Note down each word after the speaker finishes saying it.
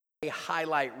A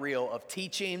highlight reel of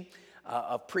teaching,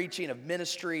 of preaching, of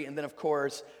ministry, and then, of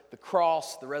course, the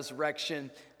cross, the resurrection,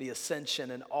 the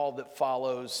ascension, and all that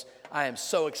follows. I am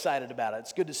so excited about it.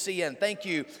 It's good to see you, and thank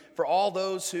you for all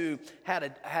those who had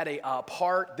a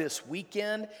part this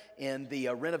weekend in the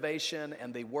renovation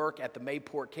and the work at the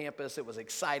Mayport campus. It was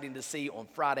exciting to see on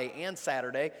Friday and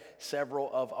Saturday several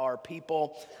of our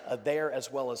people there,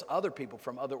 as well as other people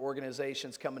from other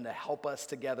organizations coming to help us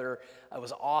together. It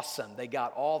was awesome. They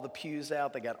got all the pews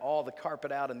out. They got all the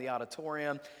carpet out in the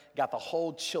auditorium. Got the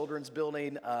whole children's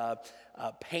building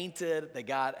painted. They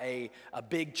got a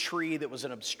big tree that was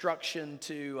an obstruction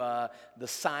to the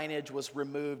signage was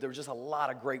removed. There was just a lot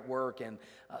of great work, and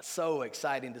so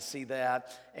exciting to see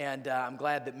that. And I'm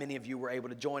glad that many of you were able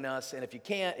to join us. And if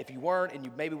you weren't, and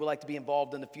you maybe would like to be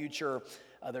involved in the future,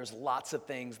 there's lots of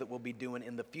things that we'll be doing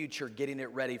in the future, getting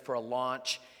it ready for a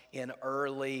launch in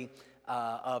early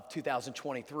of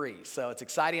 2023. So it's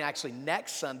exciting. Actually,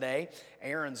 next Sunday,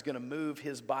 Aaron's going to move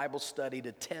his Bible study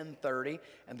to 10:30,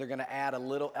 and they're going to add a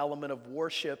little element of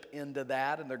worship into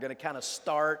that, and they're going to kind of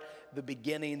start the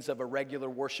beginnings of a regular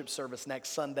worship service next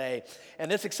Sunday.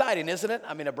 And it's exciting, isn't it?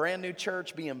 I mean, a brand new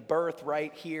church being birthed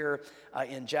right here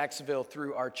in Jacksonville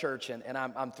through our church, and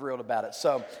I'm thrilled about it.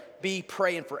 So be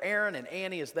praying for Aaron and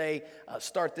Annie as they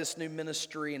start this new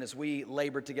ministry and as we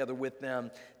labor together with them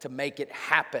to make it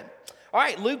happen. All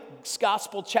right, Luke's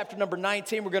Gospel, chapter number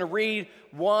 19. We're going to read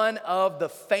one of the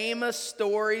famous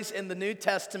stories in the New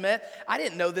Testament. I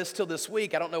didn't know this till this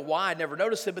week. I don't know why I never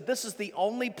noticed it, but this is the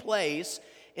only place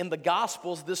in the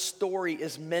Gospels this story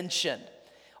is mentioned.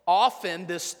 Often,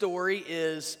 this story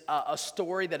is a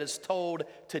story that is told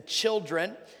to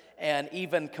children, and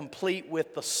even complete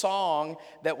with the song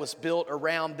that was built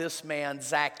around this man,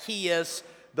 Zacchaeus,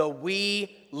 the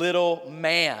wee little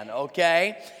man,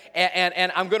 okay?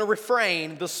 And I'm going to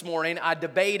refrain this morning. I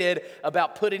debated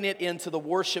about putting it into the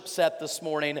worship set this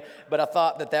morning, but I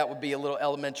thought that would be a little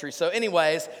elementary. So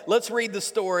anyways, let's read the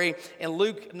story in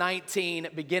Luke 19,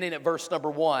 beginning at verse number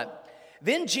 1.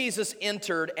 Then Jesus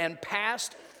entered and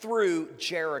passed through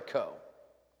Jericho.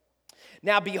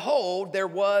 Now behold, there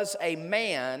was a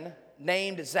man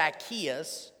named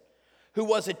Zacchaeus who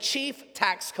was a chief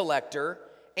tax collector,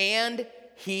 and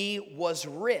he was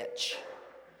rich.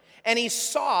 And he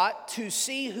sought to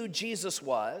see who Jesus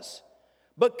was,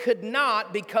 but could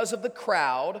not because of the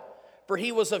crowd, for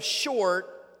he was of short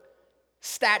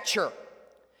stature.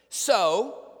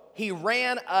 So he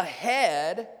ran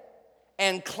ahead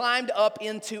and climbed up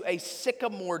into a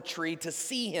sycamore tree to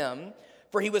see him,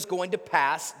 for he was going to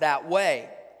pass that way.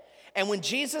 And when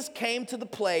Jesus came to the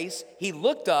place, he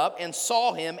looked up and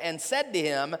saw him and said to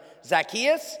him,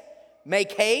 Zacchaeus,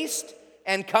 make haste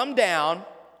and come down,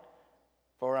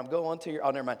 for I'm going to your,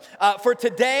 never mind. For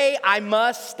today I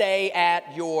must stay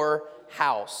at your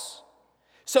house.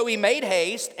 So he made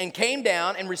haste and came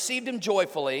down and received him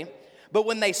joyfully. But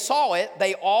when they saw it,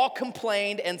 they all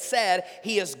complained and said,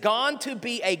 he has gone to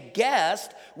be a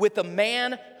guest with a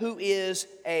man who is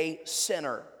a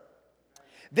sinner.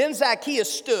 Then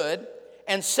Zacchaeus stood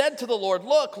and said to the Lord,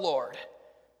 look, Lord,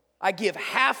 I give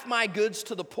half my goods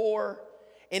to the poor,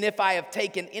 and if I have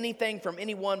taken anything from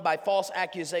anyone by false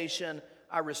accusation,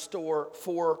 I restore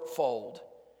fourfold.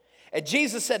 And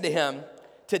Jesus said to him,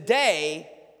 today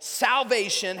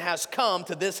salvation has come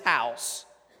to this house,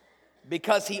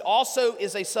 because he also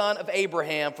is a son of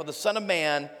Abraham, for the Son of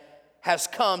Man has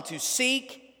come to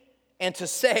seek and to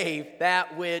save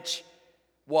that which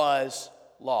was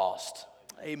lost.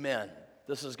 Amen.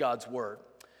 This is God's word.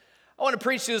 I want to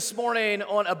preach to you this morning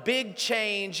on a big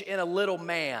change in a little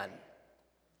man.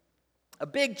 A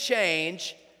big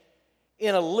change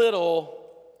in a little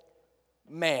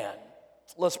man.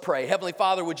 Let's pray. Heavenly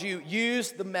Father, would you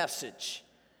use the message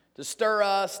to stir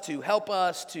us, to help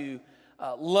us to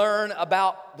learn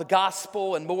about the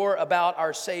gospel and more about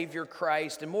our Savior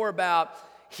Christ and more about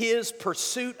his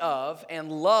pursuit of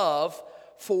and love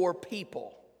for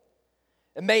people.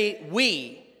 And may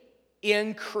we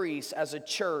increase as a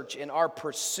church in our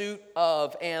pursuit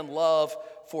of and love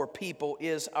for people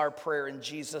is our prayer in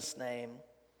Jesus' name.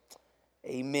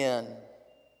 Amen.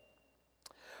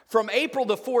 From April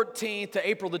the 14th to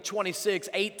April the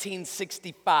 26th,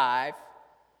 1865,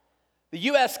 the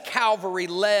U.S. Cavalry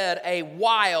led a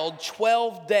wild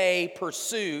 12-day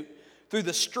pursuit through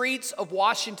the streets of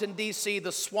Washington, D.C.,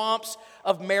 the swamps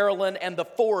of Maryland, and the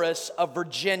forests of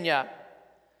Virginia.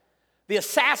 The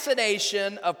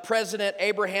assassination of President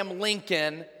Abraham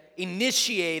Lincoln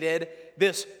initiated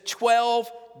this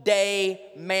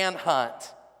 12-day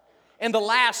manhunt. In the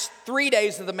last 3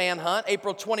 days of the manhunt,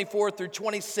 April 24th through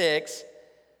 26th,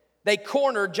 They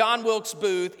cornered John Wilkes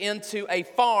Booth into a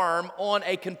farm on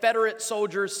a Confederate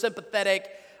sympathetic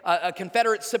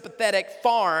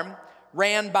farm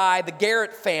ran by the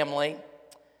Garrett family.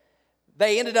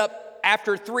 They ended up,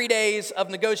 after 3 days of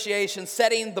negotiations,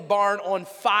 setting the barn on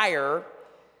fire.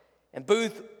 And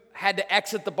Booth had to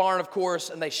exit the barn, of course,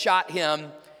 and they shot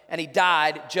him, and he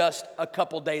died just a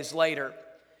couple days later.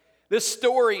 This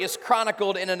story is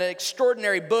chronicled in an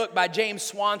extraordinary book by James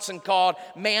Swanson called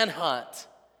Manhunt,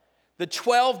 the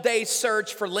 12-day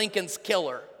search for Lincoln's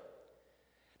killer.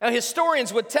 Now,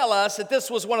 historians would tell us that this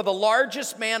was one of the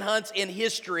largest manhunts in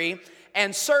history,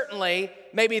 and certainly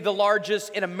maybe the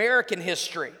largest in American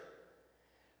history.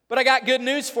 But I got good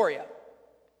news for you.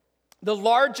 The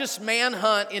largest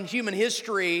manhunt in human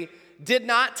history did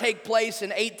not take place in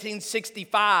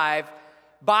 1865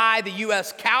 by the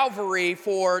U.S. Cavalry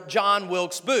for John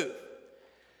Wilkes Booth.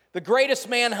 The greatest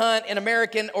manhunt in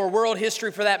American or world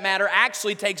history, for that matter,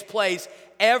 actually takes place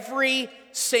every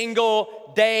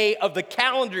single day of the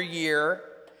calendar year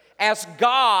as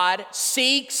God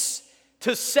seeks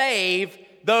to save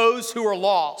those who are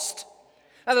lost.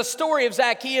 Now, the story of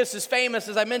Zacchaeus is famous,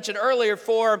 as I mentioned earlier,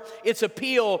 for its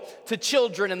appeal to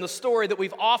children, and the story that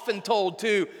we've often told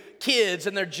to kids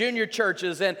in their junior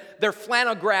churches and their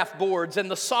flannel graph boards and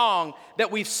the song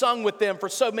that we've sung with them for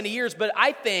so many years. But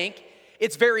I think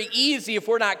it's very easy, if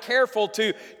we're not careful,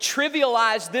 to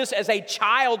trivialize this as a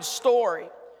child's story,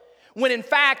 when in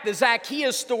fact the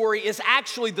Zacchaeus story is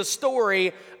actually the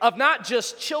story of not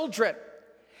just children.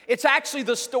 It's actually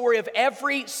the story of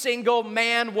every single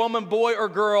man, woman, boy, or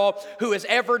girl who has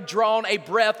ever drawn a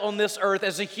breath on this earth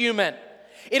as a human.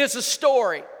 It is a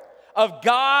story of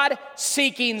God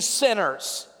seeking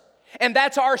sinners. And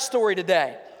that's our story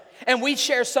today. And we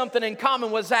share something in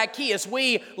common with Zacchaeus.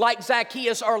 We, like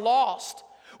Zacchaeus, are lost.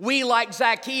 We, like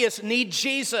Zacchaeus, need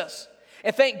Jesus.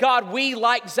 And thank God we,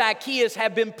 like Zacchaeus,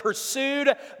 have been pursued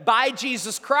by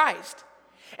Jesus Christ.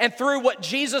 And through what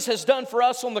Jesus has done for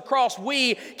us on the cross,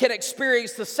 we can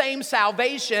experience the same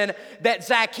salvation that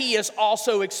Zacchaeus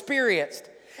also experienced.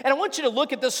 And I want you to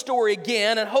look at this story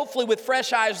again, and hopefully with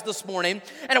fresh eyes this morning,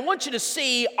 and I want you to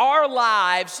see our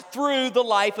lives through the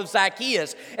life of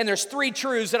Zacchaeus. And there's 3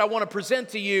 truths that I want to present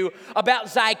to you about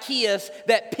Zacchaeus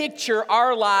that picture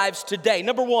our lives today.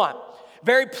 Number 1,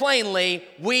 very plainly,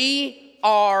 we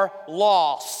are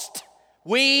lost.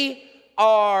 We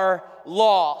are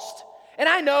lost. And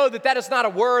I know that that is not a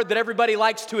word that everybody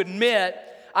likes to admit.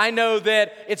 I know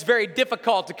that it's very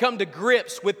difficult to come to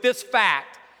grips with this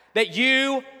fact that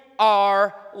you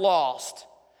are lost.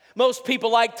 Most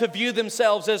people like to view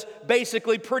themselves as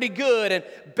basically pretty good and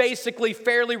basically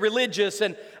fairly religious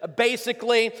and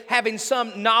basically having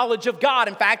some knowledge of God.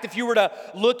 In fact, if you were to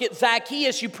look at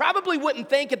Zacchaeus, you probably wouldn't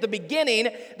think at the beginning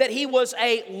that he was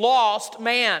a lost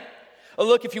man.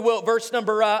 Look, if you will, at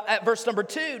verse number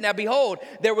 2. Now behold,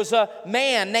 there was a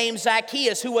man named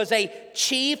Zacchaeus who was a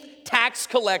chief tax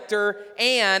collector,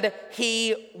 and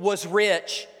he was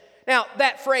rich. Now,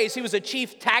 that phrase, he was a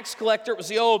chief tax collector, it was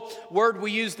the old word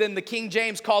we used in the King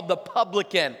James called the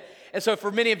publican. And so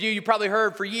for many of you, you probably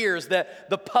heard for years that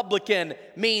the publican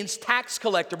means tax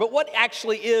collector. But what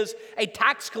actually is a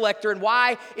tax collector, and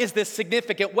why is this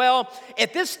significant? Well,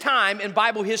 at this time in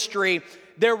Bible history,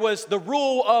 there was the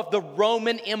rule of the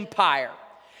Roman Empire.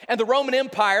 And the Roman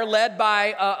Empire, led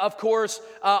by, of course,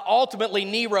 ultimately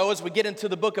Nero as we get into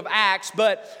the book of Acts,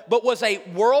 but was a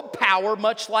world power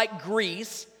much like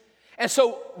Greece. And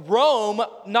so Rome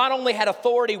not only had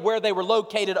authority where they were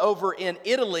located over in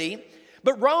Italy,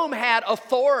 but Rome had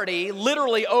authority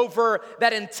literally over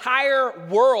that entire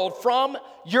world from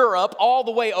Europe all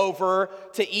the way over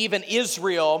to even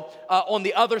Israel on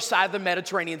the other side of the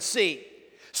Mediterranean Sea.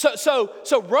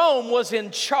 So Rome was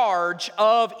in charge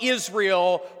of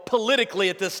Israel politically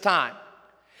at this time.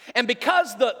 And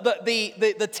because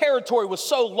the territory was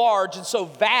so large and so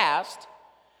vast,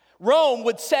 Rome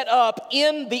would set up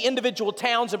in the individual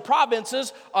towns and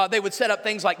provinces, they would set up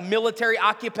things like military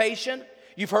occupation.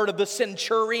 You've heard of the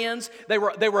centurions. They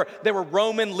were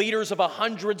Roman leaders of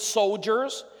 100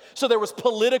 soldiers. So there was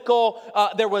political,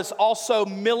 there was also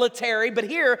military, but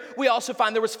here we also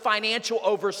find there was financial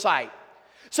oversight.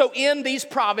 So in these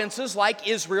provinces like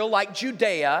Israel, like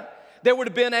Judea, there would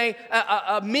have been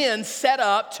a men set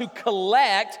up to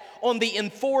collect on the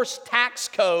enforced tax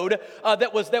code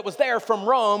that was there from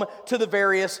Rome to the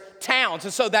various towns.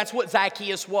 And so that's what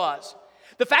Zacchaeus was.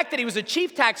 The fact that he was a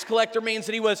chief tax collector means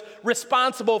that he was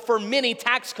responsible for many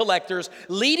tax collectors,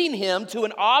 leading him to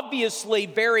an obviously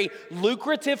very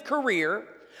lucrative career,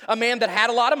 a man that had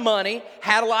a lot of money,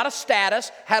 had a lot of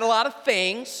status, had a lot of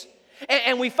things.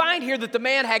 And we find here that the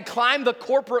man had climbed the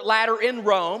corporate ladder in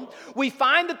Rome. We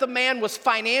find that the man was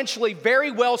financially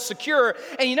very well secure.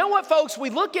 And you know what, folks?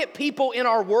 We look at people in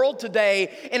our world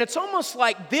today, and it's almost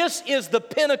like this is the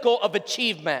pinnacle of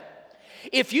achievement.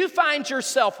 If you find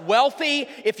yourself wealthy,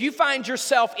 if you find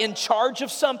yourself in charge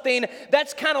of something,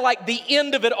 that's kind of like the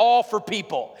end of it all for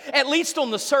people, at least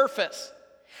on the surface.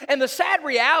 And the sad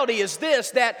reality is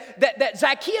this, that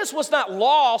Zacchaeus was not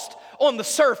lost on the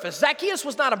surface. Zacchaeus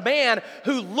was not a man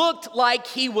who looked like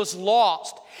he was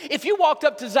lost. If you walked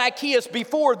up to Zacchaeus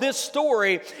before this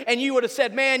story and you would have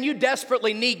said, man, you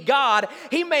desperately need God,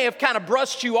 he may have kind of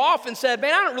brushed you off and said,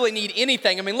 man, I don't really need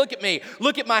anything. I mean, look at me.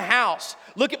 Look at my house.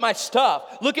 Look at my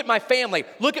stuff. Look at my family.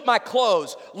 Look at my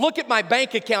clothes. Look at my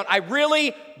bank account. I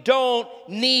really don't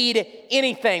need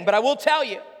anything. But I will tell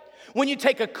you, when you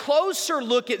take a closer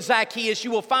look at Zacchaeus,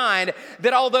 you will find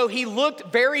that although he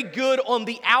looked very good on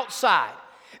the outside,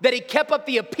 that he kept up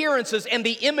the appearances and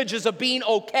the images of being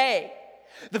okay,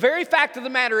 the very fact of the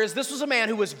matter is this was a man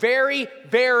who was very,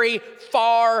 very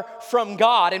far from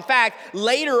God. In fact,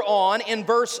 later on in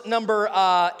verse number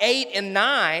 8 and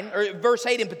 9, or verse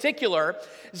 8 in particular,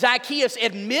 Zacchaeus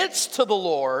admits to the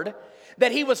Lord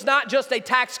that he was not just a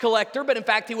tax collector, but in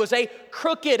fact he was a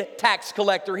crooked tax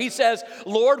collector. He says,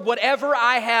 Lord, whatever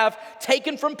I have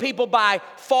taken from people by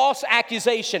false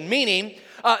accusation, meaning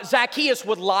Zacchaeus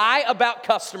would lie about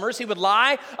customers. He would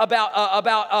lie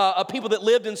about people that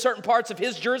lived in certain parts of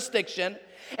his jurisdiction,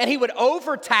 and he would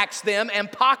overtax them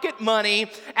and pocket money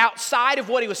outside of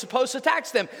what he was supposed to tax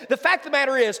them. The fact of the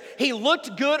matter is, he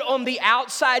looked good on the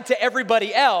outside to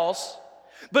everybody else,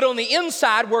 but on the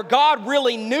inside, where God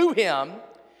really knew him,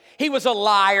 he was a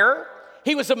liar,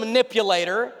 he was a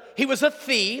manipulator, he was a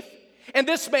thief, and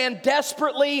this man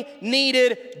desperately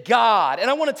needed God. And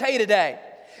I want to tell you today,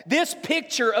 this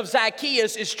picture of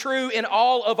Zacchaeus is true in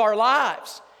all of our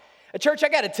lives. Church, I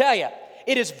got to tell you,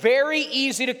 it is very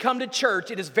easy to come to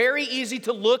church. It is very easy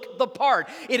to look the part.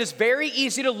 It is very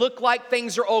easy to look like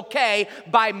things are okay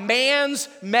by man's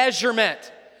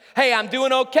measurement. Hey, I'm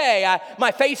doing okay.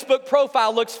 My Facebook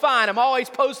profile looks fine. I'm always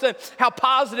posting how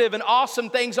positive and awesome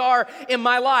things are in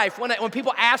my life. When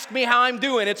people ask me how I'm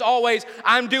doing, it's always,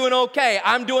 I'm doing okay.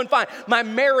 I'm doing fine. My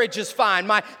marriage is fine.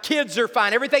 My kids are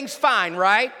fine. Everything's fine,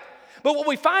 right? But what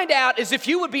we find out is if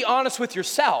you would be honest with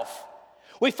yourself,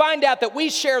 we find out that we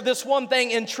share this one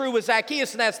thing in true with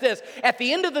Zacchaeus, and that's this. At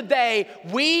the end of the day,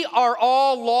 we are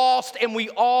all lost and we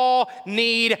all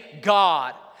need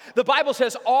God. The Bible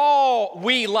says all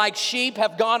we like sheep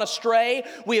have gone astray.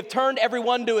 We have turned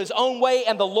everyone to his own way,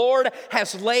 and the Lord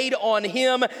has laid on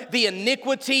him the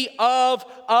iniquity of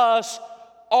us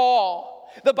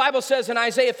all. The Bible says in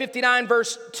Isaiah 59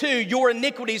 verse 2, your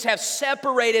iniquities have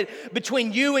separated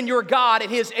between you and your God,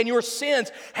 and your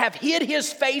sins have hid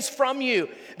his face from you,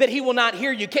 that he will not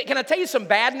hear you. Can I tell you some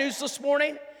bad news this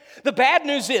morning? The bad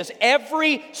news is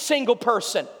every single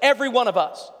person, every one of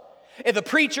us, the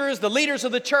preachers, the leaders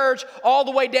of the church, all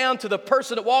the way down to the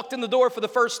person that walked in the door for the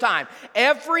first time.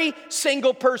 Every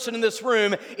single person in this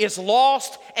room is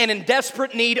lost and in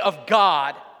desperate need of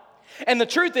God. And the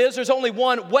truth is, there's only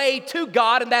one way to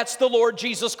God, and that's the Lord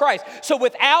Jesus Christ. So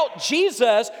without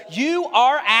Jesus, you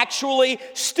are actually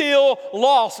still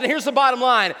lost. And here's the bottom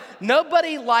line.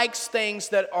 Nobody likes things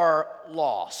that are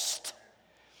lost.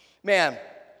 Man,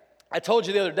 I told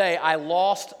you the other day, I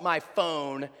lost my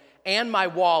phone and my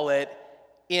wallet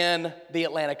in the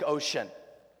Atlantic Ocean.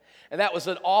 And that was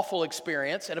an awful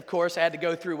experience. And of course, I had to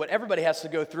go through what everybody has to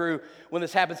go through when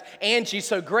this happens. Angie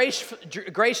so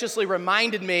graciously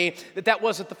reminded me that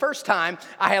wasn't the first time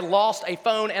I had lost a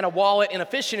phone and a wallet in a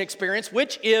fishing experience,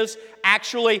 which is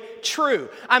actually true.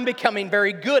 I'm becoming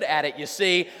very good at it, you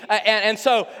see. And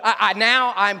so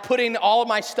now I'm putting all of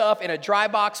my stuff in a dry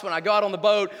box when I go out on the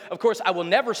boat. Of course, I will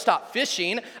never stop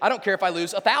fishing. I don't care if I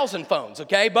lose 1,000 phones,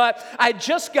 okay? But I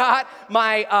just got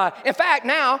my, in fact,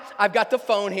 now I've got the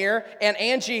phone here. And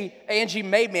Angie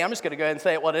made me, I'm just going to go ahead and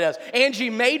say it what it is.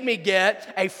 Angie made me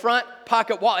get a front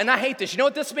pocket wallet. And I hate this. You know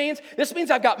what this means? This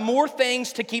means I've got more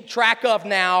things to keep track of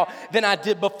now than I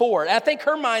did before. And I think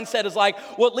her mindset is like,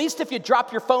 well, at least if you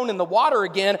drop your phone in the water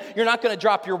again, you're not going to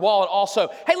drop your wallet also.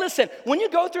 Hey, listen, when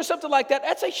you go through something like that,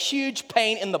 that's a huge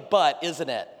pain in the butt, isn't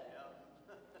it?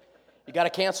 You got to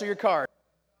cancel your card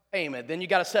payment. Then you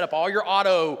got to set up all your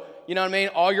auto You know what I mean?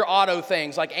 All your auto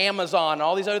things like Amazon and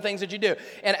all these other things that you do.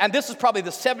 And this is probably the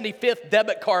 75th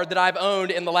debit card that I've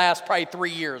owned in the last probably 3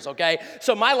 years, okay?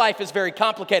 So my life is very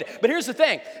complicated. But here's the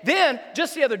thing. Then,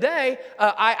 just the other day,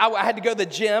 I had to go to the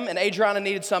gym, and Adriana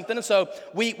needed something. And so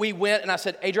we went, and I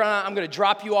said, Adriana, I'm going to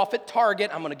drop you off at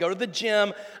Target. I'm going to go to the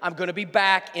gym. I'm going to be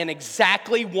back in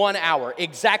exactly 1 hour.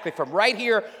 Exactly, from right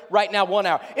here, right now, 1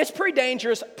 hour. It's pretty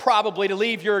dangerous, probably, to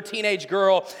leave your teenage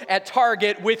girl at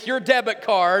Target with your debit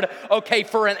card, okay,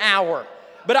 for an hour.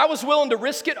 But I was willing to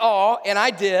risk it all, and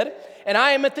I did. And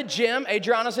I am at the gym.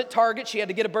 Adriana's at Target. She had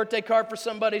to get a birthday card for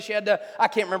somebody. She had to, I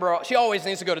can't remember. She always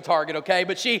needs to go to Target, okay?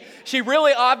 But she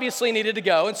really obviously needed to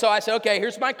go. And so I said, okay,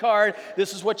 here's my card.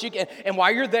 This is what you get. And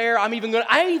while you're there, I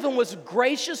even was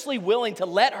graciously willing to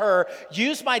let her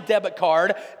use my debit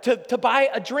card to buy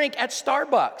a drink at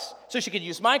Starbucks. So she could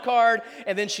use my card,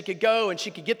 and then she could go and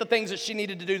she could get the things that she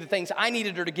needed to do, the things I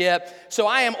needed her to get. So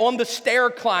I am on the stair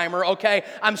climber, okay?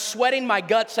 I'm sweating my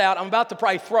guts out. I'm about to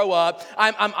probably throw up.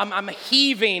 I'm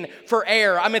heaving for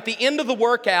air. I'm at the end of the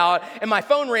workout, and my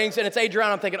phone rings, and it's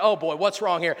Adriana. I'm thinking, oh boy, what's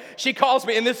wrong here? She calls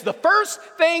me, and this is the first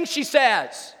thing she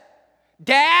says.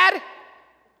 Dad,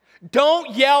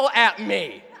 don't yell at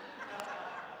me.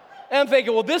 And I'm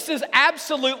thinking, well, this is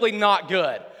absolutely not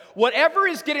good. Whatever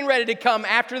is getting ready to come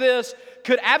after this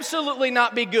could absolutely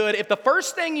not be good if the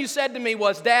first thing you said to me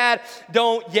was, Dad,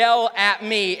 don't yell at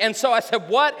me. And so I said,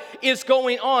 what is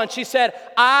going on? She said,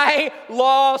 I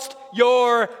lost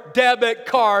your debit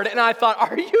card. And I thought,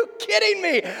 are you kidding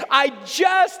me? I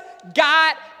just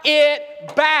got it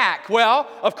back. Well,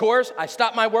 of course, I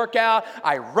stop my workout.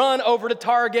 I run over to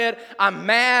Target. I'm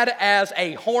mad as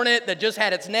a hornet that just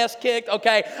had its nest kicked.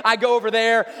 Okay, I go over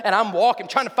there and I'm walking,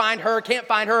 trying to find her, can't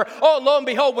find her. Oh, lo and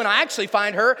behold, when I actually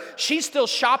find her, she's still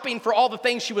shopping for all the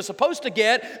things she was supposed to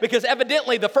get because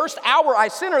evidently the first hour I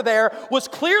sent her there was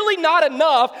clearly not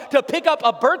enough to pick up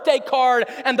a birthday card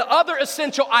and the other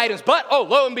essential items. But, oh,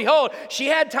 lo and behold, she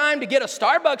had time to get a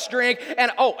Starbucks drink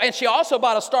and she also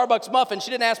bought a Starbucks muffin. She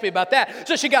didn't ask me about that.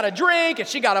 So she got a drink and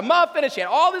she got a muffin and she had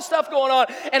all this stuff going on.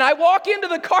 And I walk into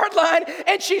the card line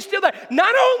and she's still there.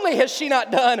 Not only has she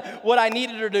not done what I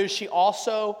needed her to do, she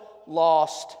also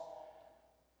lost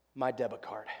my debit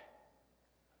card.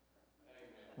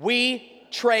 We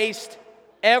traced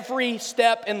every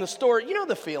step in the store. You know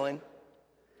the feeling.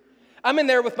 I'm in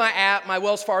there with my app, my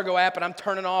Wells Fargo app, and I'm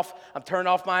turning off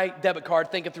my debit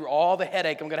card, thinking through all the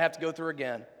headache I'm going to have to go through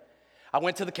again. I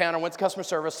went to the counter, went to customer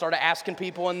service, started asking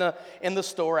people in the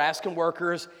store, asking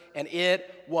workers, and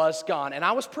it was gone. And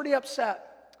I was pretty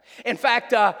upset. In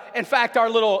fact, our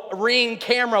little Ring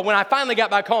camera, when I finally got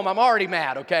back home, I'm already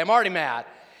mad, okay? I'm already mad.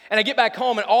 And I get back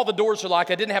home and all the doors are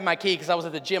locked. I didn't have my key because I was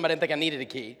at the gym. I didn't think I needed a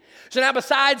key. So now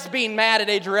besides being mad at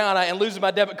Adriana and losing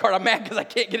my debit card, I'm mad because I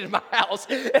can't get into my house.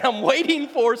 And I'm waiting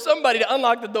for somebody to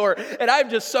unlock the door. And I'm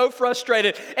just so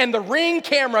frustrated. And the Ring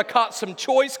camera caught some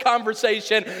choice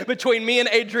conversation between me and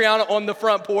Adriana on the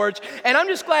front porch. And I'm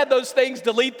just glad those things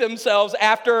delete themselves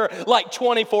after like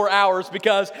 24 hours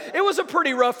because it was a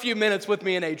pretty rough few minutes with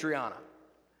me and Adriana.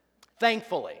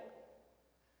 Thankfully,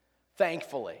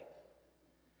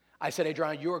 I said,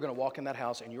 Adriana, you are going to walk in that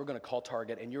house and you're going to call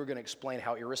Target and you're going to explain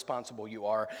how irresponsible you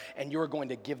are and you're going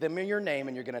to give them your name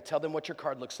and you're going to tell them what your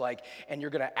card looks like and you're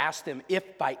going to ask them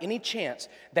if by any chance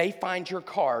they find your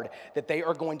card that they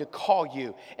are going to call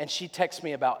you. And she texted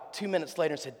me about 2 minutes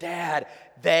later and said, Dad,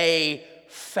 they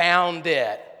found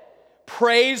it.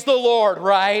 Praise the Lord,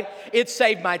 right? It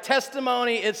saved my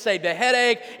testimony. It saved a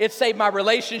headache. It saved my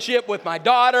relationship with my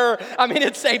daughter. I mean,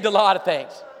 it saved a lot of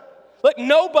things. Look,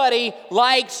 nobody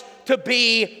likes to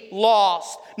be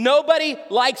lost. Nobody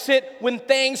likes it when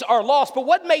things are lost. But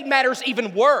what made matters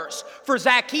even worse for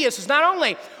Zacchaeus is not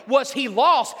only was he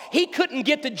lost, he couldn't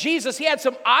get to Jesus. He had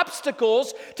some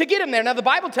obstacles to get him there. Now, the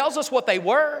Bible tells us what they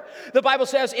were. The Bible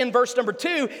says in verse number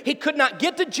 2, he could not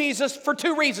get to Jesus for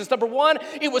two reasons. Number one,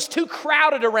 it was too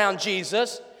crowded around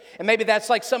Jesus. And maybe that's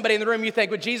like somebody in the room, you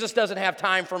think, well, Jesus doesn't have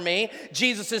time for me.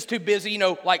 Jesus is too busy,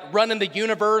 like running the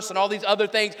universe and all these other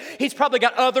things. He's probably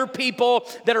got other people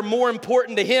that are more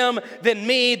important to him than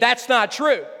me. That's not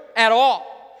true at all.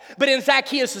 But in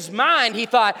Zacchaeus' mind, he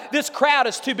thought, this crowd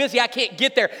is too busy. I can't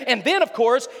get there. And then, of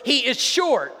course, he is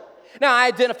short. Now, I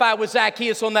identify with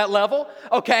Zacchaeus on that level.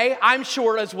 Okay, I'm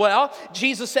short as well.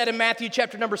 Jesus said in Matthew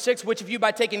chapter number 6, which of you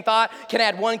by taking thought can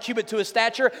add 1 cubit to his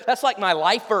stature? That's like my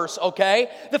life verse,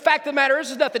 okay? The fact of the matter is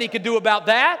there's nothing he could do about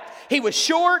that. He was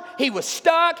short. He was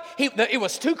stuck. It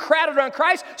was too crowded around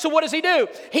Christ. So what does he do?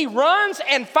 He runs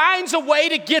and finds a way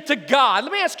to get to God.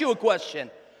 Let me ask you a question.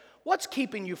 What's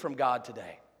keeping you from God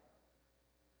today?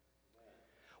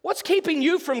 What's keeping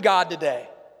you from God today?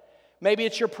 Maybe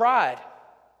it's your pride.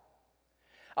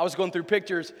 I was going through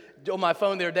pictures on my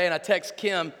phone the other day, and I text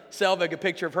Kim Selvig a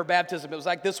picture of her baptism. It was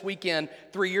like this weekend,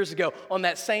 3 years ago. On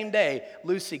that same day,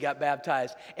 Lucy got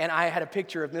baptized, and I had a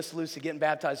picture of Miss Lucy getting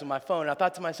baptized on my phone. And I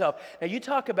thought to myself, now you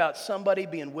talk about somebody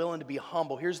being willing to be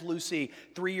humble. Here's Lucy,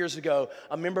 3 years ago,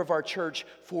 a member of our church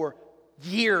for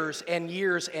years and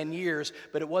years and years,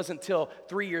 but it wasn't until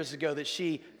 3 years ago that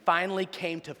she finally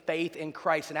came to faith in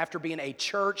Christ. And after being a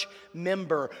church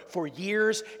member for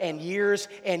years and years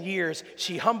and years,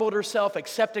 she humbled herself,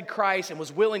 accepted Christ, and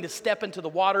was willing to step into the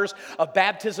waters of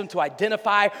baptism to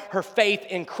identify her faith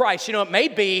in Christ. You know, it may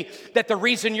be that the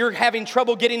reason you're having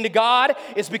trouble getting to God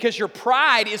is because your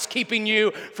pride is keeping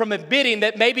you from admitting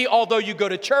that maybe although you go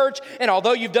to church and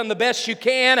although you've done the best you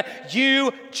can,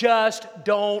 you just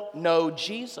don't know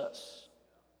Jesus.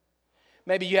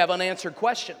 Maybe you have unanswered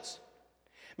questions.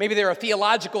 Maybe there are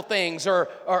theological things or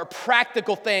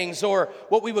practical things or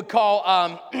what we would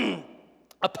call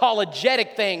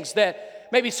apologetic things, that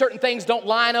maybe certain things don't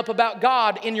line up about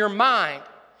God in your mind.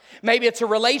 Maybe it's a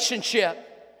relationship.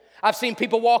 I've seen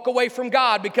people walk away from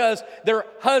God because their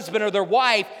husband or their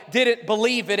wife didn't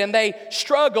believe it and they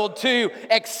struggled to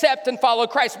accept and follow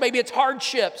Christ. Maybe it's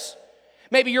hardships.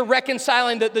 Maybe you're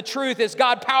reconciling the truth. Is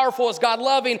God powerful? Is God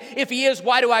loving? If He is,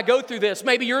 why do I go through this?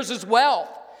 Maybe yours is wealth.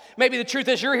 Maybe the truth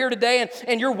is you're here today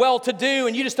and you're well-to-do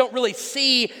and you just don't really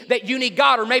see that you need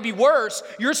God. Or maybe worse,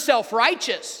 you're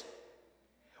self-righteous.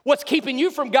 What's keeping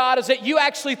you from God is that you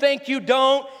actually think you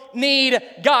don't need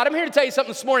God. I'm here to tell you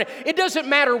something this morning. It doesn't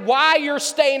matter why you're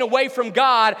staying away from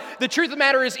God. The truth of the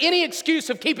matter is any excuse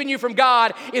of keeping you from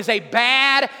God is a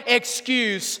bad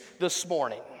excuse this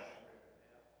morning.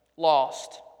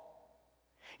 Lost.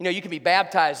 You know, you can be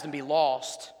baptized and be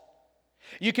lost.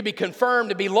 You can be confirmed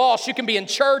and be lost. You can be in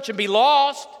church and be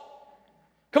lost.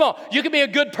 Come on, you can be a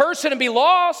good person and be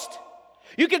lost.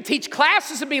 You can teach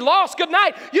classes and be lost. Good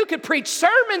night. You can preach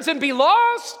sermons and be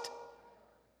lost.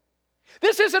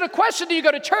 This isn't a question, do you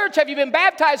go to church? Have you been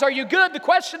baptized? Are you good? The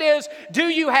question is, do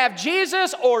you have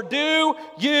Jesus or do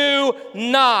you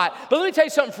not? But let me tell you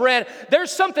something, friend.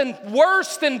 There's something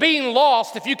worse than being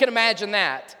lost, if you can imagine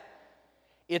that.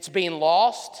 It's being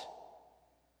lost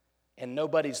and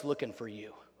nobody's looking for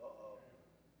you.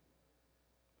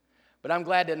 But I'm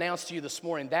glad to announce to you this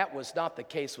morning that was not the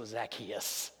case with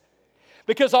Zacchaeus.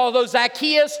 Because although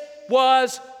Zacchaeus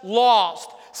was lost,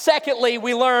 secondly,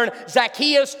 we learn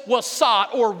Zacchaeus was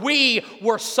sought, or we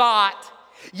were sought.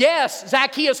 Yes,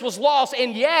 Zacchaeus was lost,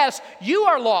 and yes, you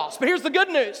are lost. But here's the good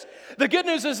news. The good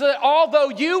news is that although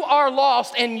you are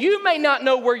lost and you may not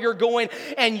know where you're going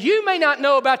and you may not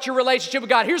know about your relationship with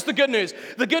God, here's the good news.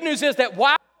 The good news is that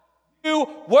while you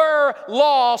were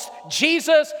lost,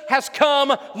 Jesus has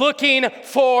come looking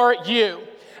for you.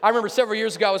 I remember several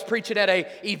years ago I was preaching at an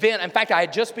event. In fact, I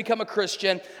had just become a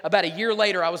Christian. About a year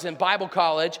later, I was in Bible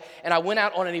college, and I went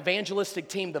out on an evangelistic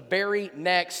team the very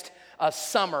next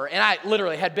summer. And I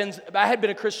literally had been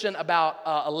a Christian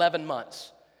about 11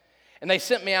 months. And they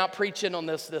sent me out preaching on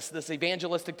this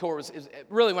evangelistic tour. It was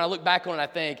really, when I look back on it, I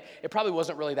think it probably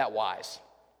wasn't really that wise.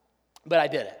 But I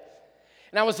did it.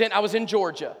 And I was in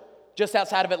Georgia, just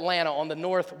outside of Atlanta, on the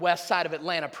northwest side of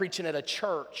Atlanta, preaching at a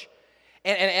church.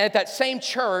 And at that same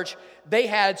church, they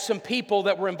had some people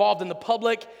that were involved in the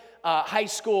public high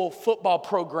school football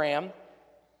program,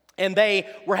 and they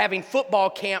were having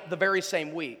football camp the very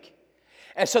same week.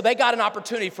 And so they got an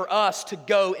opportunity for us to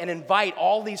go and invite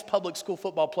all these public school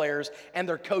football players and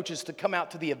their coaches to come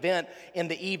out to the event in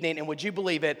the evening. And would you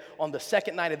believe it, on the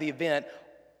second night of the event,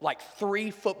 like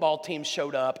 3 football teams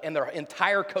showed up and their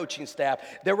entire coaching staff.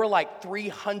 There were like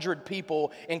 300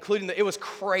 people, including it was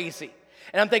crazy.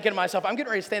 And I'm thinking to myself, I'm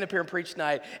getting ready to stand up here and preach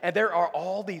tonight, and there are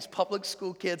all these public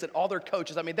school kids and all their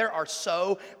coaches. I mean, there are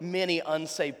so many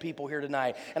unsaved people here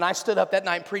tonight. And I stood up that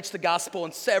night and preached the gospel,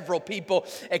 and several people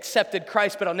accepted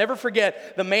Christ. But I'll never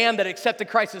forget, the man that accepted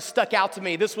Christ has stuck out to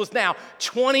me. This was now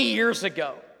 20 years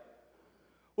ago.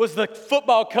 Was the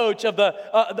football coach of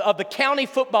the county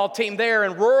football team there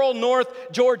in rural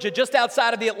North Georgia, just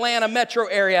outside of the Atlanta metro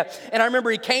area. And I remember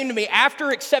he came to me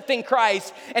after accepting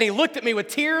Christ, and he looked at me with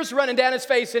tears running down his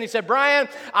face, and he said, "Brian,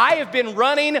 I have been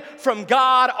running from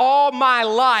God all my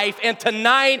life, and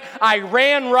tonight I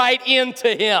ran right into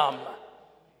Him."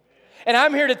 And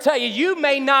I'm here to tell you, you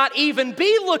may not even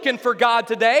be looking for God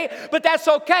today, but that's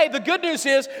okay. The good news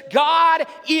is God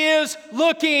is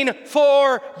looking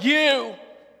for you.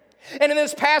 And in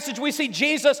this passage, we see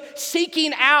Jesus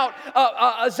seeking out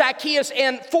Zacchaeus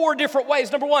in 4 different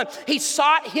ways. Number 1, he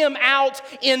sought him out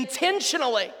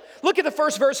intentionally. Look at the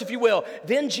first verse, if you will.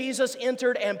 Then Jesus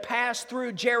entered and passed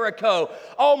through Jericho.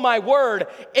 Oh, my word.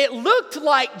 It looked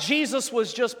like Jesus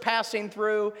was just passing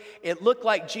through. It looked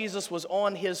like Jesus was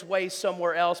on his way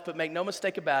somewhere else, but make no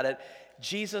mistake about it,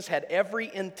 Jesus had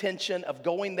every intention of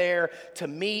going there to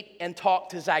meet and talk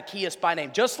to Zacchaeus by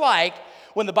name. Just like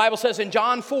when the Bible says in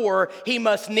John 4, he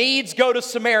must needs go to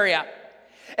Samaria.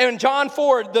 And in John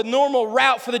 4, the normal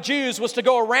route for the Jews was to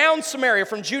go around Samaria,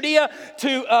 from Judea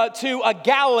to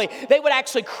Galilee. They would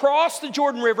actually cross the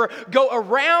Jordan River, go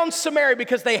around Samaria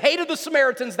because they hated the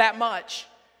Samaritans that much.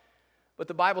 But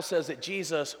the Bible says that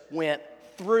Jesus went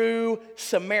through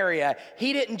Samaria.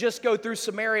 He didn't just go through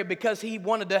Samaria because he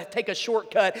wanted to take a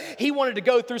shortcut. He wanted to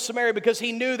go through Samaria because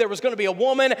he knew there was going to be a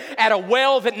woman at a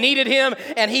well that needed him,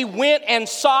 and he went and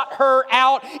sought her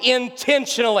out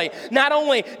intentionally. Not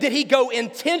only did he go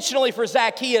intentionally for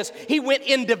Zacchaeus, he went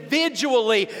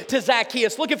individually to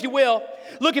Zacchaeus. Look, if you will,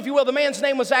 the man's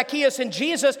name was Zacchaeus, and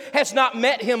Jesus has not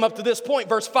met him up to this point.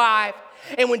 Verse 5.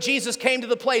 And when Jesus came to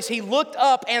the place, he looked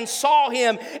up and saw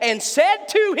him and said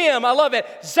to him, I love it,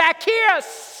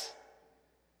 Zacchaeus,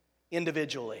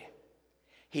 individually.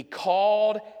 He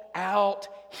called out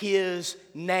his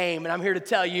name. And I'm here to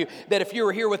tell you that if you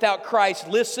were here without Christ,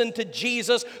 listen to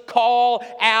Jesus call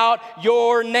out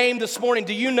your name this morning.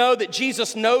 Do you know that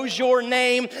Jesus knows your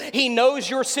name? He knows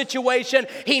your situation.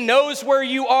 He knows where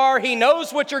you are. He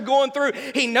knows what you're going through.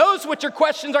 He knows what your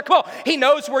questions are. Come on. He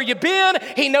knows where you've been.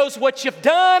 He knows what you've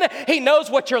done. He knows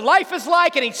what your life is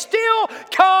like, and he still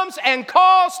comes and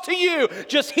calls to you.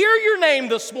 Just hear your name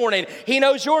this morning. He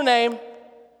knows your name.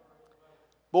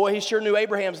 Boy, he sure knew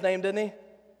Abraham's name, didn't he?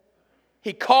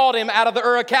 He called him out of the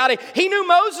Ur of Chaldea. He knew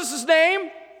Moses'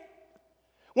 name.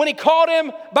 When he called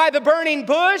him by the burning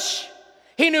bush,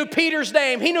 he knew Peter's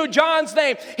name. He knew John's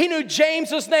name. He knew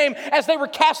James's name as they were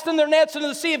casting their nets into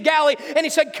the Sea of Galilee. And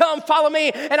he said, come, follow me,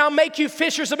 and I'll make you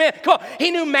fishers of men. Come on. He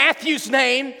knew Matthew's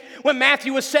name when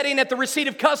Matthew was sitting at the receipt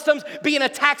of customs, being a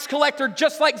tax collector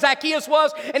just like Zacchaeus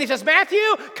was. And he says, Matthew,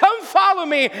 come follow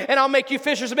me, and I'll make you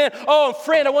fishers of men. Oh,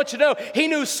 friend, I want you to know, he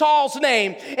knew Saul's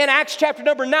name. In Acts chapter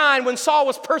number 9, when Saul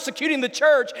was persecuting the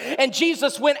church, and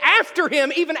Jesus went after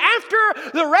him, even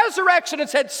after the resurrection, and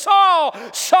said, Saul,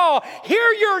 Saul,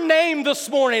 hear your name this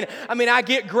morning. I mean, I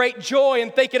get great joy in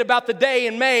thinking about the day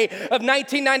in May of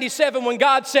 1997 when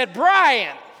God said,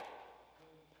 Brian.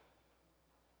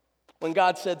 When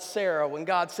God said Sarah, when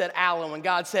God said Alan, when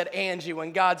God said Angie,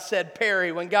 when God said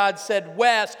Perry, when God said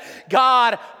Wes,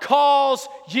 God calls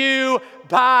you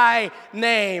by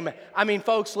name. I mean,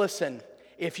 folks, listen.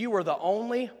 If you were the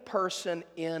only person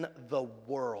in the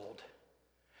world,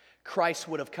 Christ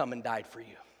would have come and died for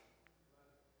you.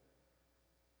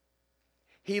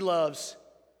 He loves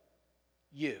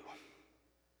you.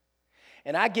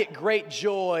 And I get great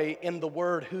joy in the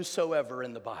word whosoever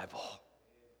in the Bible.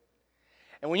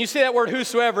 And when you see that word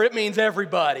whosoever, it means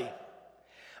everybody.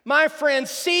 My friend,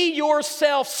 see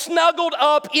yourself snuggled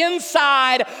up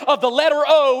inside of the letter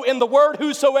O in the word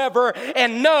whosoever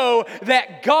and know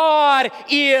that God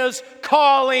is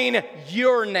calling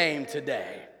your name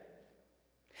today.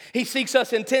 He seeks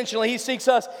us intentionally. He seeks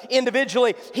us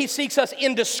individually. He seeks us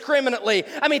indiscriminately.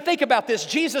 I mean, think about this.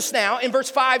 Jesus now in verse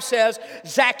 5 says,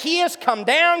 Zacchaeus, come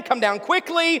down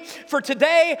quickly, for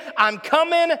today I'm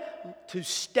coming to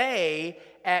stay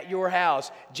at your house.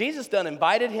 Jesus done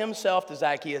invited himself to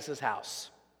Zacchaeus'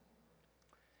 house.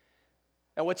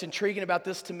 Now, what's intriguing about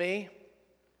this to me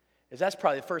is that's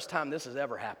probably the first time this has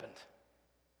ever happened,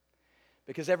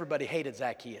 because everybody hated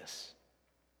Zacchaeus.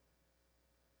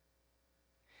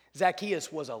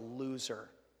 Zacchaeus was a loser,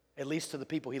 at least to the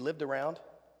people he lived around.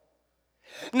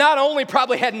 Not only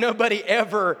probably had nobody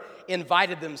ever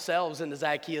invited themselves into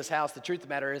Zacchaeus' house, the truth of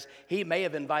the matter is he may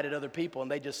have invited other people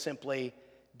and they just simply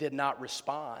did not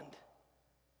respond.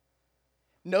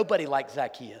 Nobody liked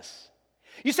Zacchaeus.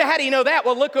 You say, how do you know that?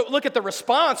 Well, look at the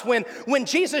response. When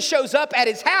Jesus shows up at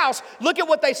his house, look at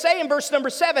what they say in verse number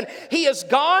 7. He is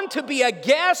gone to be a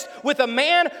guest with a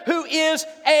man who is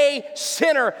a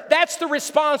sinner. That's the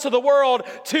response of the world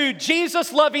to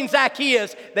Jesus loving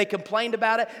Zacchaeus. They complained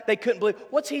about it. They couldn't believe,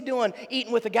 what's he doing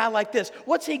eating with a guy like this?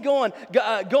 What's he going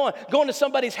to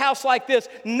somebody's house like this?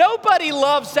 Nobody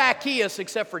loves Zacchaeus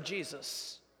except for Jesus.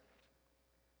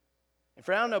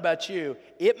 Friend, I don't know about you,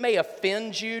 it may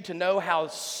offend you to know how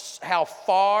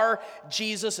far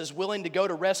Jesus is willing to go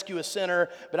to rescue a sinner,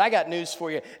 but I got news for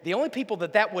you. The only people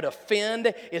that would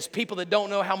offend is people that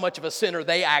don't know how much of a sinner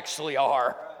they actually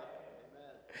are.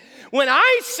 When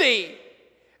I see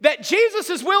that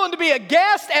Jesus is willing to be a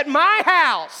guest at my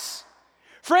house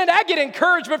Friend, I get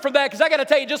encouragement from that because I got to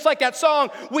tell you, just like that song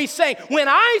we sang, when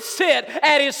I sit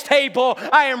at his table,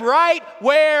 I am right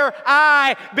where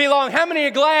I belong. How many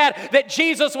are glad that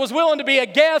Jesus was willing to be a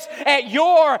guest at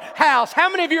your house? How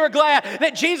many of you are glad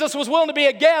that Jesus was willing to be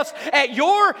a guest at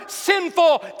your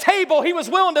sinful table? He was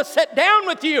willing to sit down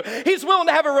with you. He's willing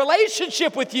to have a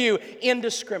relationship with you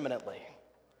indiscriminately.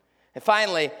 And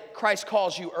finally, Christ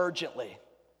calls you urgently.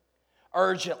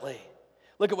 Urgently.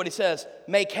 Look at what he says.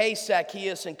 Make haste,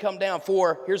 Zacchaeus, and come down,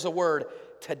 for, here's the word,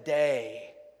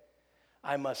 today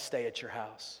I must stay at your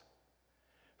house.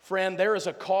 Friend, there is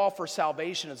a call for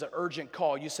salvation. It's an urgent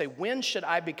call. You say, when should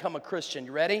I become a Christian?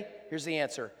 You ready? Here's the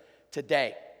answer.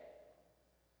 Today.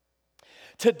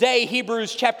 Today,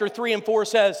 Hebrews chapter 3 and 4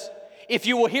 says, if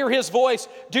you will hear his voice,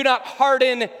 do not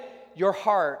harden your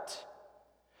heart.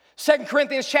 2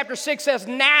 Corinthians chapter 6 says,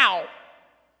 now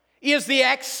is the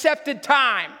accepted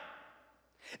time.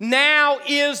 Now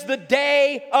is the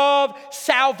day of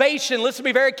salvation. Listen to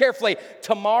me very carefully.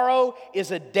 Tomorrow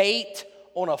is a date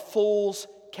on a fool's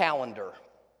calendar.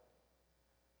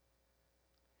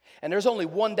 And there's only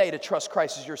one day to trust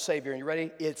Christ as your Savior. And you ready?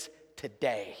 It's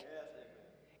today.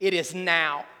 It is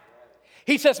now.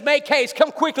 He says, make haste,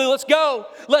 come quickly, let's go.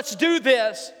 Let's do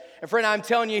this. And friend, I'm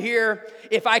telling you here,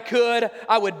 if I could,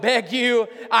 I would beg you.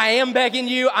 I am begging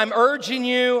you. I'm urging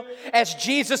you. As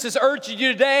Jesus is urging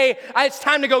you today, it's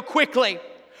time to go quickly.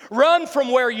 Run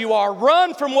from where you are.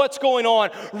 Run from what's going on.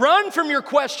 Run from your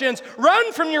questions.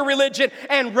 Run from your religion.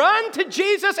 And run to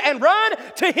Jesus and run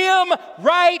to Him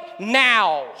right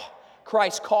now.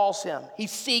 Christ calls him. He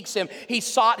seeks him. He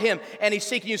sought him, and he's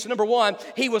seeking you. So number one,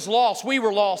 he was lost. We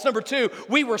were lost. Number two,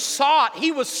 we were sought.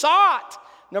 He was sought.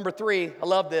 Number three, I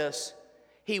love this.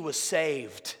 He was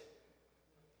saved.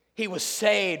 He was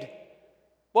saved.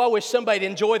 Well, I wish somebody'd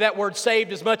enjoy that word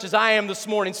saved as much as I am this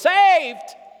morning. Saved.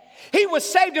 He was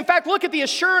saved. In fact, look at the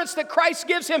assurance that Christ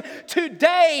gives him.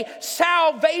 Today,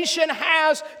 salvation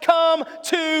has come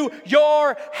to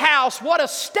your house. What a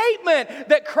statement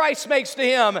that Christ makes to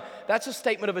him. That's a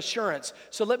statement of assurance.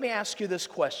 So let me ask you this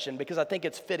question because I think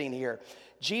it's fitting here.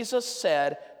 Jesus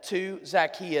said to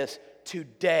Zacchaeus,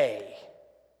 today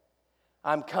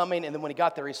I'm coming. And then when he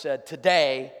got there, he said,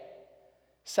 today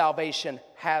salvation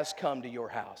has come to your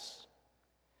house.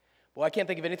 Well, I can't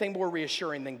think of anything more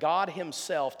reassuring than God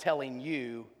himself telling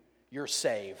you you're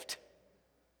saved.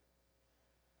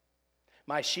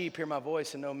 My sheep hear my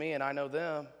voice and know me, and I know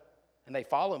them, and they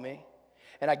follow me.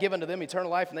 And I give unto them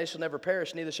eternal life, and they shall never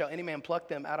perish, neither shall any man pluck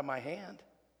them out of my hand.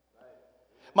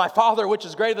 My Father, which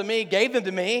is greater than me, gave them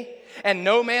to me, and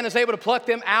no man is able to pluck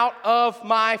them out of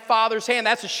my Father's hand.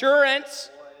 That's assurance.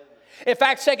 In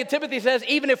fact, 2 Timothy says,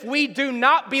 even if we do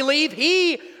not believe,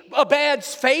 he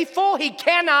abides faithful. He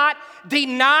cannot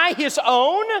deny his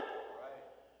own.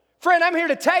 Friend, I'm here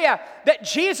to tell you that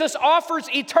Jesus offers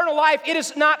eternal life. It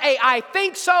is not a I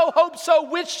think so, hope so,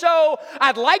 wish so,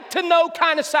 I'd like to know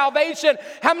kind of salvation.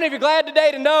 How many of you are glad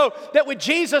today to know that with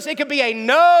Jesus it can be a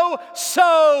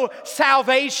no-so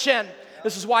salvation?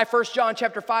 This is why 1 John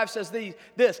chapter 5 says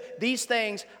these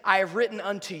things I have written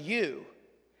unto you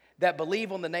that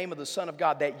believe on the name of the Son of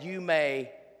God, that you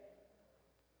may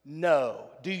know.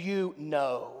 Do you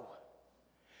know?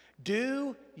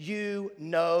 Do you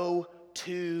know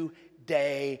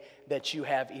today that you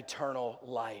have eternal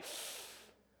life?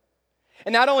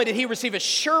 And not only did he receive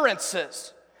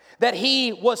assurances that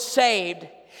he was saved,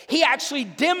 he actually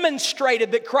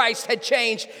demonstrated that Christ had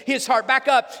changed his heart. Back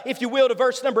up, if you will, to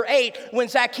verse number 8. When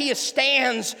Zacchaeus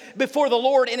stands before the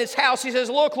Lord in his house, he says,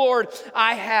 look, Lord,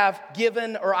 I have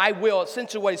given, or I will.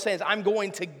 Essentially what he's saying is, I'm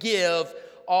going to give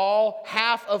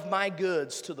half of my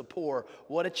goods to the poor.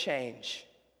 What a change.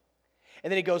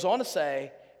 And then he goes on to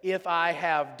say, if I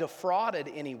have defrauded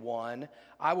anyone,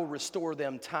 I will restore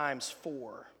them times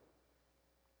 4.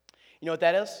 You know what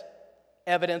that is?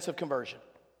 Evidence of conversion.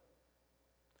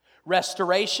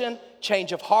 Restoration,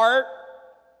 change of heart,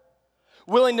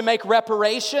 willing to make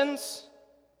reparations.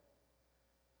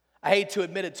 I hate to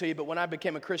admit it to you, but when I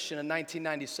became a Christian in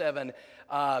 1997,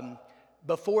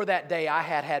 before that day, I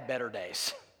had better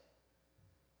days.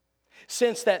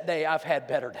 Since that day, I've had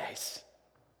better days.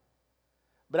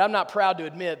 But I'm not proud to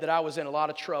admit that I was in a lot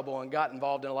of trouble and got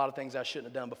involved in a lot of things I shouldn't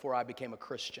have done before I became a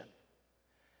Christian.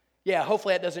 Yeah,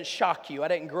 hopefully that doesn't shock you. I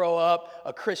didn't grow up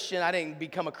a Christian. I didn't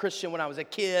become a Christian when I was a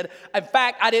kid. In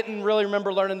fact, I didn't really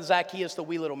remember learning Zacchaeus, the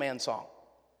Wee Little Man song.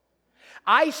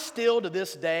 I still, to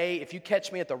this day, if you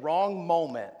catch me at the wrong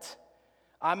moment,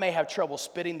 I may have trouble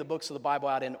spitting the books of the Bible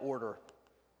out in order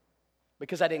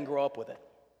because I didn't grow up with it.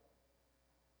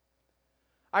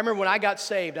 I remember when I got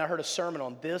saved, I heard a sermon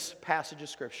on this passage of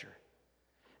Scripture,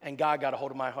 and God got a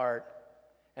hold of my heart.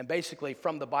 and basically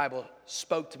from the Bible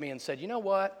spoke to me and said, you know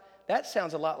what? That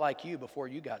sounds a lot like you before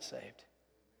you got saved.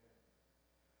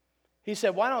 He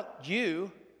said, why don't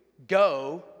you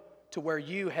go to where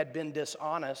you had been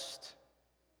dishonest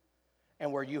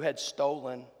and where you had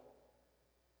stolen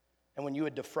and when you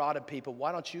had defrauded people,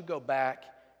 why don't you go back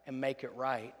and make it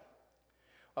right?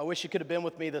 I wish you could have been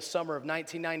with me this summer of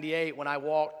 1998 when I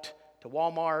walked to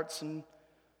Walmarts and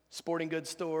sporting goods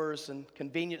stores and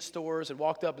convenience stores and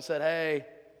walked up and said, hey,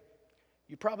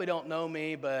 you probably don't know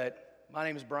me, but my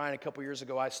name is Brian. A couple years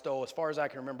ago, as far as I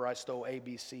can remember, I stole A,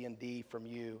 B, C, and D from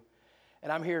you.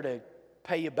 And I'm here to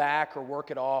pay you back or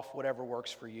work it off, whatever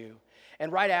works for you.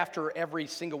 And right after every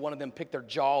single one of them picked their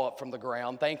jaw up from the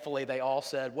ground, thankfully they all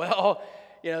said, well,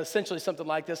 essentially something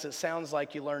like this, it sounds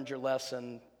like you learned your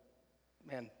lesson.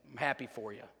 Man, I'm happy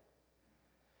for you.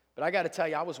 But I got to tell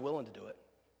you, I was willing to do it.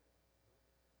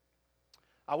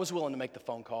 I was willing to make the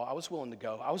phone call. I was willing to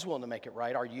go. I was willing to make it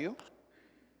right. Are you?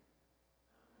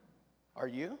 Are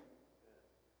you?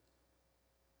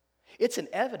 It's an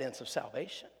evidence of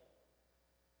salvation.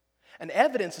 An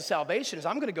evidence of salvation is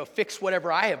I'm going to go fix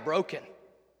whatever I have broken.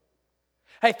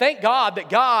 Hey, thank God that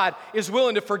God is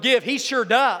willing to forgive. He sure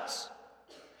does.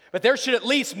 But there should at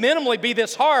least minimally be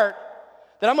this heart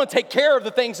that I'm going to take care of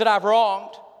the things that I've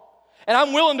wronged. And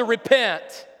I'm willing to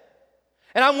repent.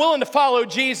 And I'm willing to follow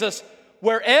Jesus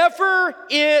wherever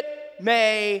it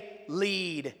may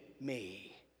lead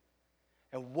me.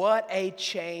 And what a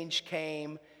change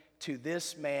came to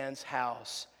this man's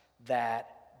house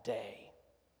that day.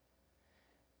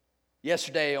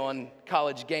 Yesterday on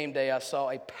college game day, I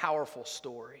saw a powerful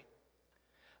story.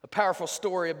 A powerful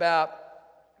story about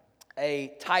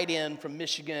a tight end from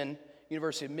Michigan,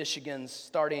 University of Michigan's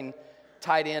starting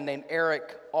tight end named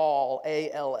Eric All,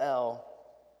 A-L-L.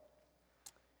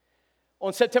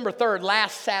 On September 3rd,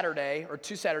 last Saturday, or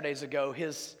 2 Saturdays ago,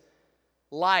 his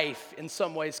life in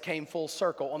some ways came full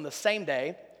circle. On the same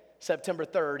day, September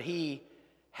 3rd, he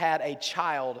had a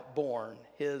child born.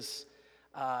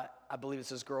 I believe it's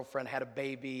his girlfriend, had a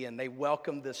baby, and they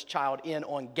welcomed this child in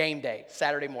on game day,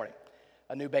 Saturday morning.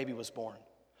 A new baby was born.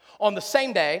 On the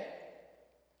same day,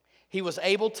 he was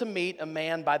able to meet a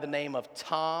man by the name of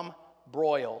Tom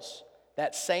Broyles.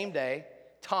 That same day,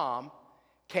 Tom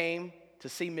came to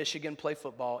see Michigan play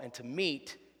football and to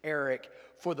meet Eric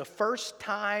for the first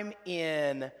time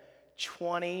in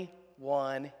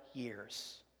 21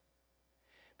 years.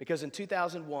 Because in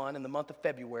 2001, in the month of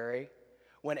February,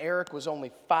 when Eric was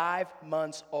only 5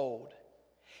 months old,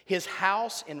 his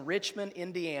house in Richmond,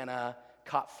 Indiana,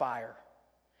 caught fire.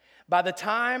 By the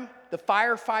time the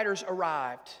firefighters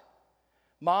arrived,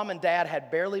 Mom and Dad had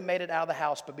barely made it out of the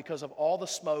house, but because of all the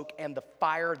smoke and the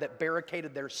fire that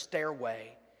barricaded their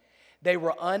stairway, they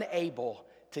were unable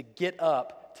to get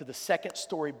up to the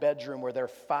second-story bedroom where their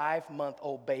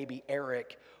 5-month-old baby,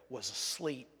 Eric, was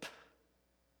asleep.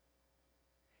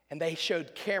 And they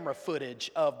showed camera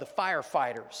footage of the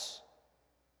firefighters.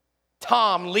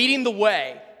 Tom leading the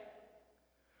way,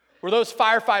 where those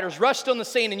firefighters rushed on the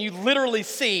scene, and you literally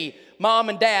see Mom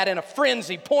and Dad in a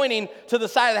frenzy pointing to the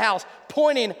side of the house,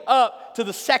 pointing up to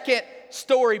the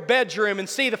second-story bedroom, and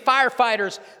see the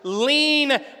firefighters lean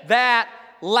that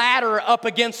ladder up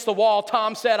against the wall.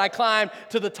 Tom said, I climbed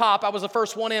to the top. I was the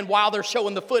first one in while they're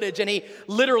showing the footage, and he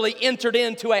literally entered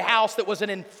into a house that was an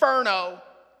inferno.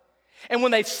 And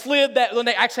when they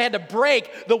actually had to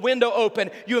break the window open,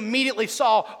 you immediately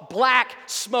saw black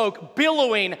smoke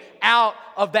billowing out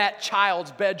of that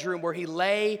child's bedroom where he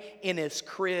lay in his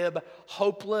crib,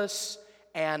 hopeless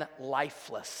and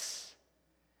lifeless.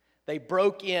 They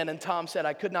broke in, and Tom said,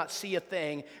 I could not see a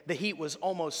thing. The heat was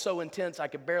almost so intense I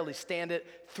could barely stand it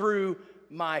through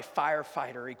my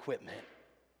firefighter equipment.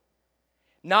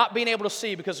 Not being able to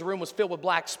see because the room was filled with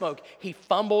black smoke, he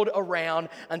fumbled around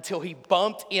until he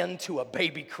bumped into a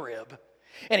baby crib.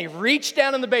 And he reached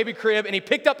down in the baby crib and he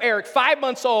picked up Eric, 5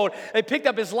 months old. They picked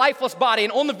up his lifeless body.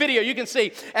 And on the video, you can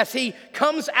see as he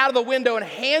comes out of the window and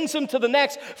hands him to the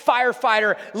next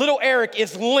firefighter, little Eric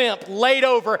is limp, laid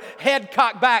over, head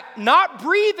cocked back, not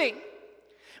breathing.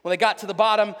 When they got to the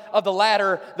bottom of the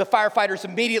ladder, the firefighters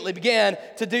immediately began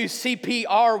to do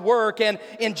CPR work, and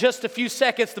in just a few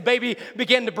seconds, the baby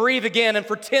began to breathe again, and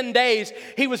for 10 days,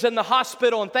 he was in the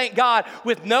hospital, and thank God,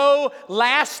 with no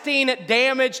lasting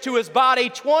damage to his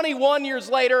body. 21 years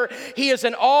later, he is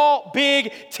an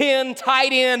all-Big Ten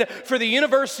tight end for the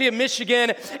University of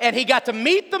Michigan, and he got to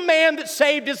meet the man that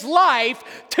saved his life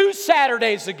 2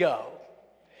 Saturdays ago.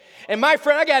 And my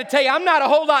friend, I got to tell you, I'm not a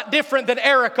whole lot different than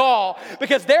Eric All,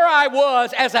 because there I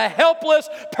was as a helpless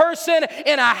person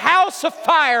in a house of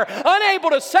fire, unable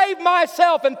to save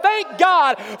myself. And thank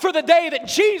God for the day that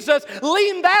Jesus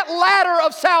leaned that ladder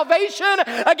of salvation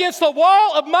against the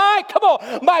wall of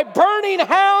my burning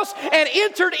house and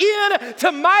entered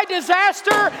into my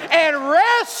disaster and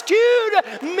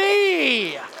rescued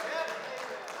me.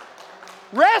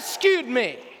 Rescued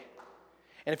me.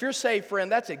 And if you're saved,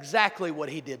 friend, that's exactly what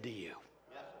he did to you.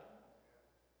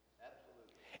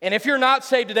 And if you're not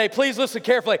saved today, please listen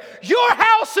carefully. Your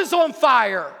house is on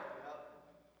fire,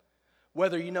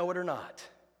 whether you know it or not.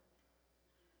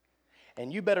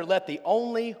 And you better let the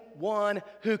only one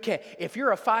who can. If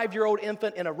you're a 5-year-old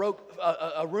infant in a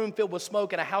room filled with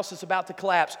smoke and a house that's about to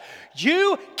collapse,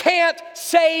 you can't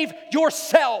save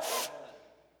yourself.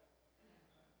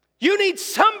 You need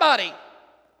somebody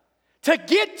to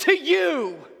get to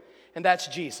you, and that's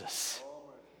Jesus.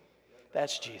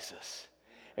 That's Jesus.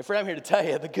 And friend, I'm here to tell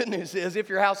you, the good news is if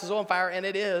your house is on fire, and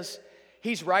it is,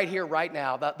 he's right here right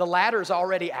now. The ladder's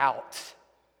already out.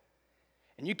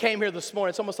 And you came here this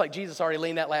morning, it's almost like Jesus already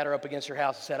leaned that ladder up against your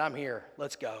house and said, I'm here,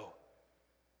 let's go.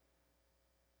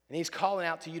 And he's calling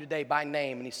out to you today by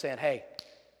name, and he's saying, hey,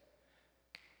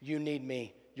 you need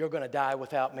me. You're going to die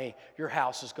without me. Your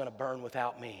house is going to burn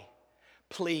without me.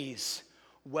 Please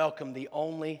welcome the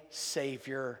only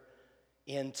Savior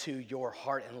into your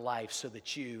heart and life so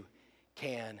that you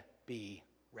can be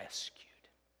rescued.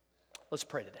 Let's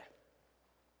pray today.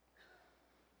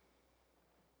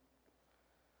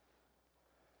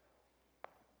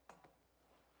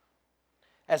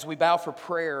 As we bow for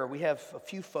prayer, we have a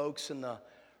few folks in the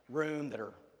room that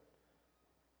are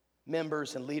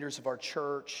members and leaders of our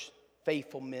church,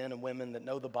 faithful men and women that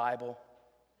know the Bible.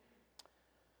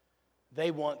 They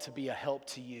want to be a help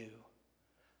to you.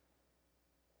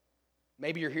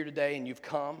 Maybe you're here today and you've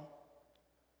come,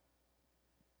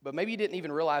 but maybe you didn't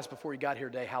even realize before you got here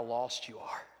today how lost you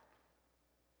are.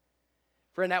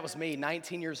 Friend, that was me,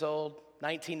 19 years old,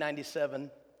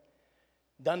 1997.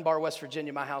 Dunbar, West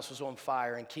Virginia, my house was on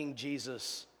fire, and King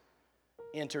Jesus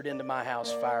entered into my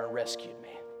house fire and rescued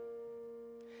me.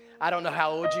 I don't know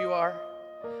how old you are.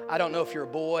 I don't know if you're a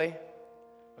boy,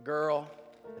 a girl,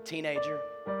 a teenager.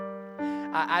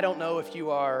 I don't know if you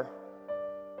are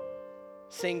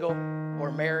single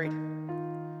or married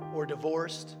or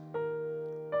divorced.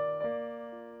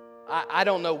 I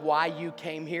don't know why you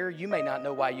came here. You may not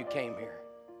know why you came here.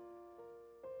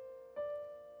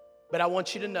 But I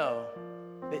want you to know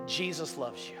that Jesus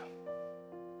loves you.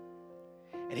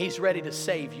 And he's ready to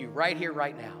save you right here,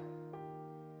 right now.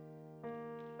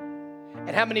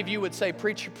 And how many of you would say,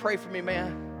 preacher, pray for me,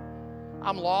 man?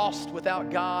 I'm lost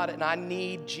without God, and I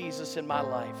need Jesus in my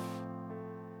life.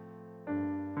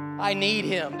 I need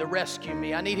him to rescue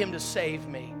me. I need him to save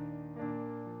me.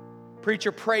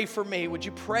 Preacher, pray for me. Would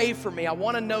you pray for me? I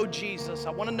want to know Jesus.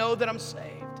 I want to know that I'm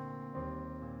saved.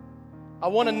 I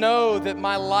want to know that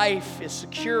my life is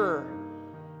secure.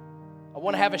 I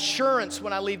want to have assurance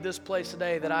when I leave this place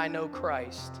today that I know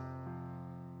Christ.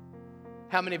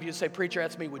 How many of you say, preacher,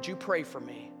 that's me. Would you pray for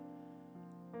me?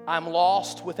 I'm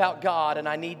lost without God and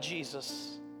I need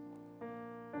Jesus.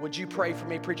 Would you pray for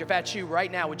me, preacher? If that's you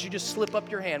right now, would you just slip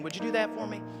up your hand? Would you do that for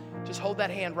me? Just hold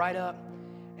that hand right up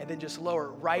and then just lower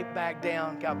it right back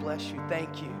down. God bless you.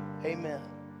 Thank you. Amen.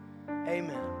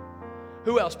 Amen.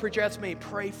 Who else? Preacher, that's me.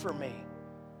 Pray for me.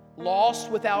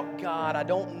 Lost without God. I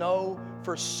don't know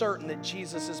for certain that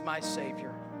Jesus is my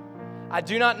Savior. I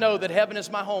do not know that heaven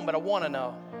is my home, but I want to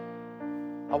know.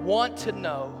 I want to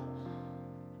know.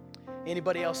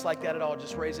 Anybody else like that at all?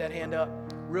 Just raise that hand up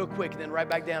real quick and then right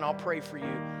back down. I'll pray for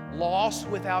you. Lost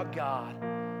without God.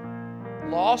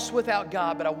 Lost without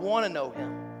God, but I want to know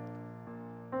him.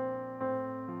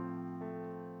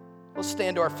 Let's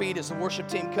stand to our feet as the worship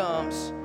team comes.